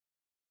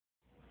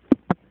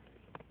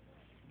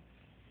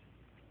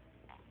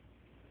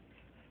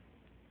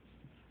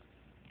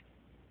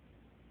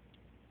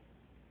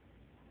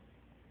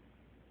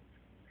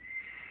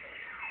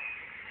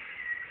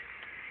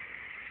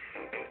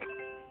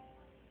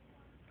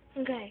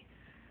Okay,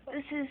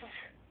 this is,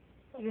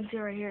 you can see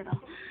right here though.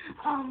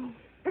 I'm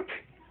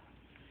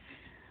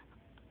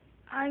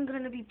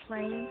going to be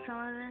playing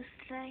some of this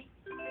today.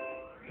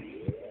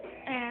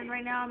 And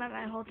right now I'm at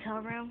my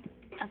hotel room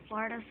at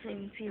Florida, so you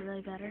can see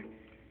really better.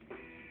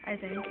 I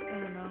think. I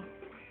don't know.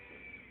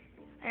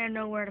 I don't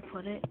know where to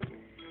put it.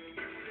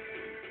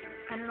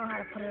 I don't know how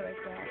to put it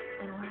like that.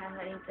 I don't have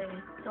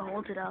anything to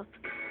hold it up.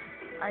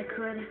 I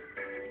could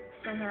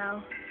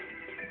somehow.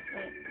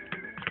 Wait.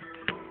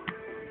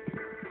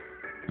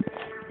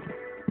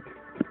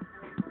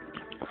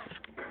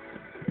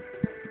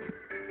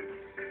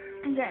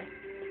 Okay.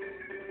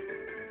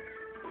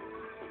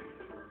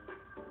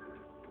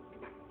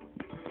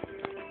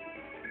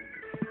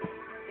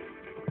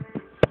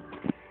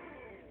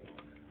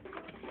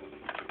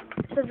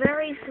 It's a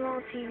very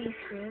small TV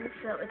screen,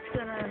 so it's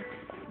gonna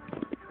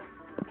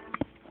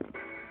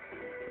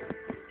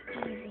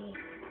easy.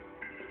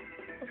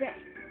 Okay.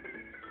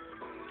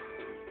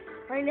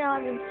 Right now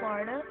I'm in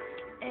Florida,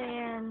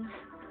 and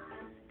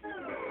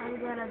I'm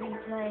gonna be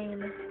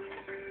playing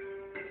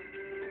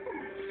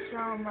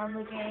some of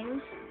the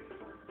games.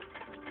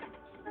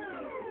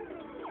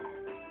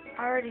 I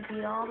already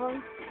beat all of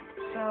them,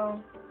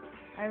 so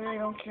I really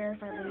don't care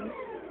if I lose.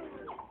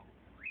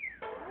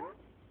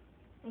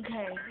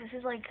 Okay, this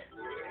is like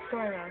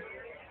story mode.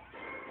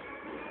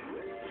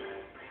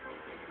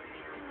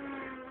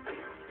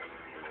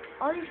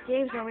 All these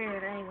games are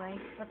weird anyway,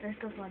 but they're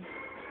still fun.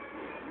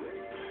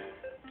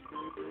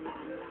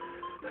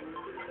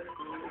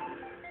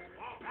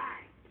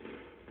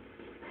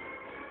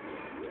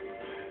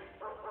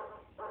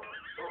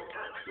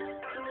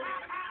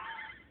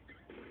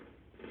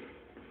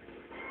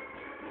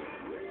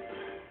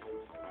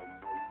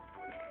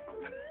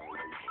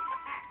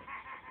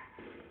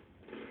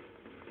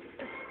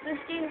 This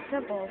game is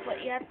simple,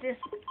 but you have to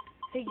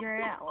figure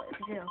it out what to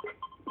do.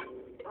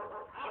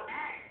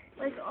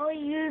 Like all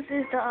you use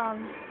is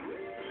the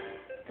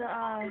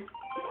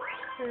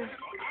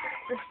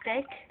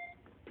stick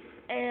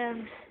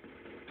and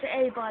the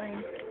A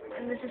button,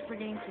 and this is for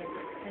GameCube.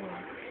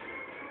 Anyway,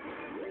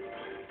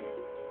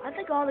 I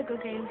think all the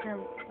good games are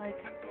like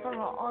from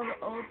all the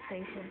old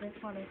stations. It's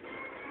funny.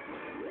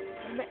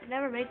 They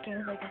never make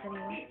games like this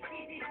anymore.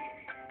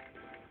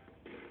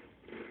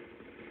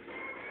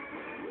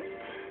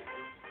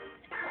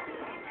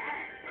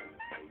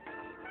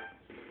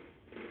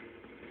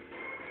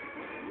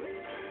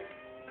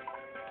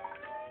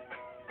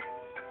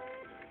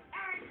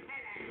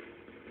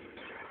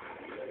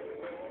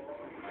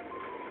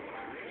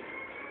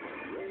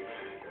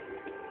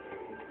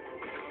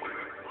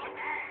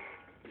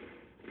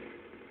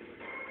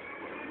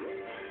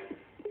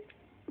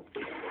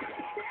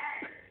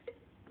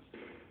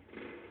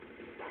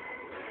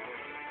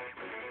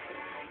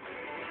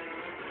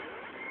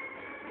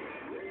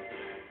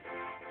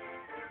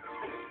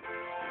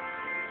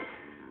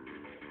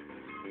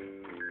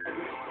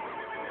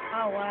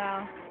 Oh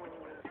wow.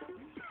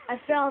 I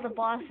failed the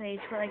boss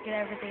stage, but I get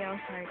everything else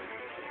right.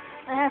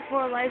 I have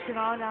 4 lives in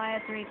all, now I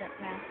have 3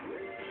 now.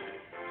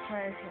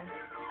 Try this again.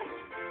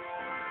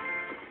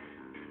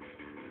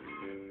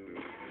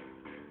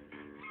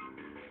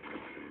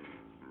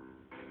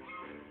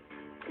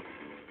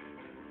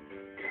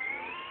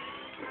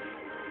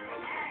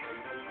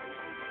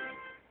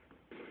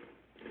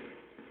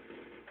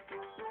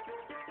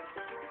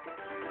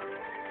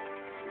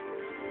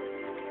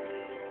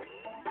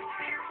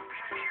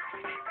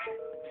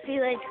 See,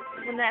 like,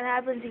 when that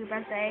happens, you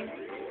press A,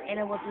 and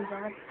it will do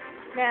something.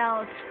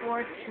 Now, it's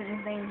sports, and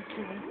his name's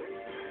Jimmy.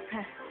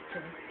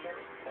 Jimmy.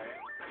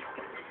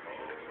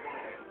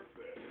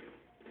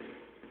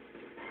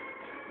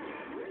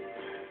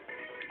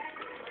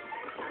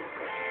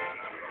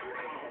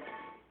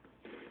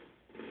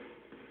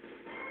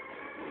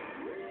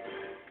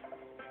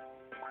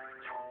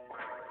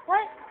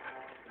 What?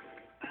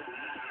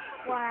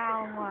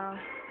 Wow, wow.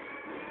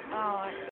 Oh,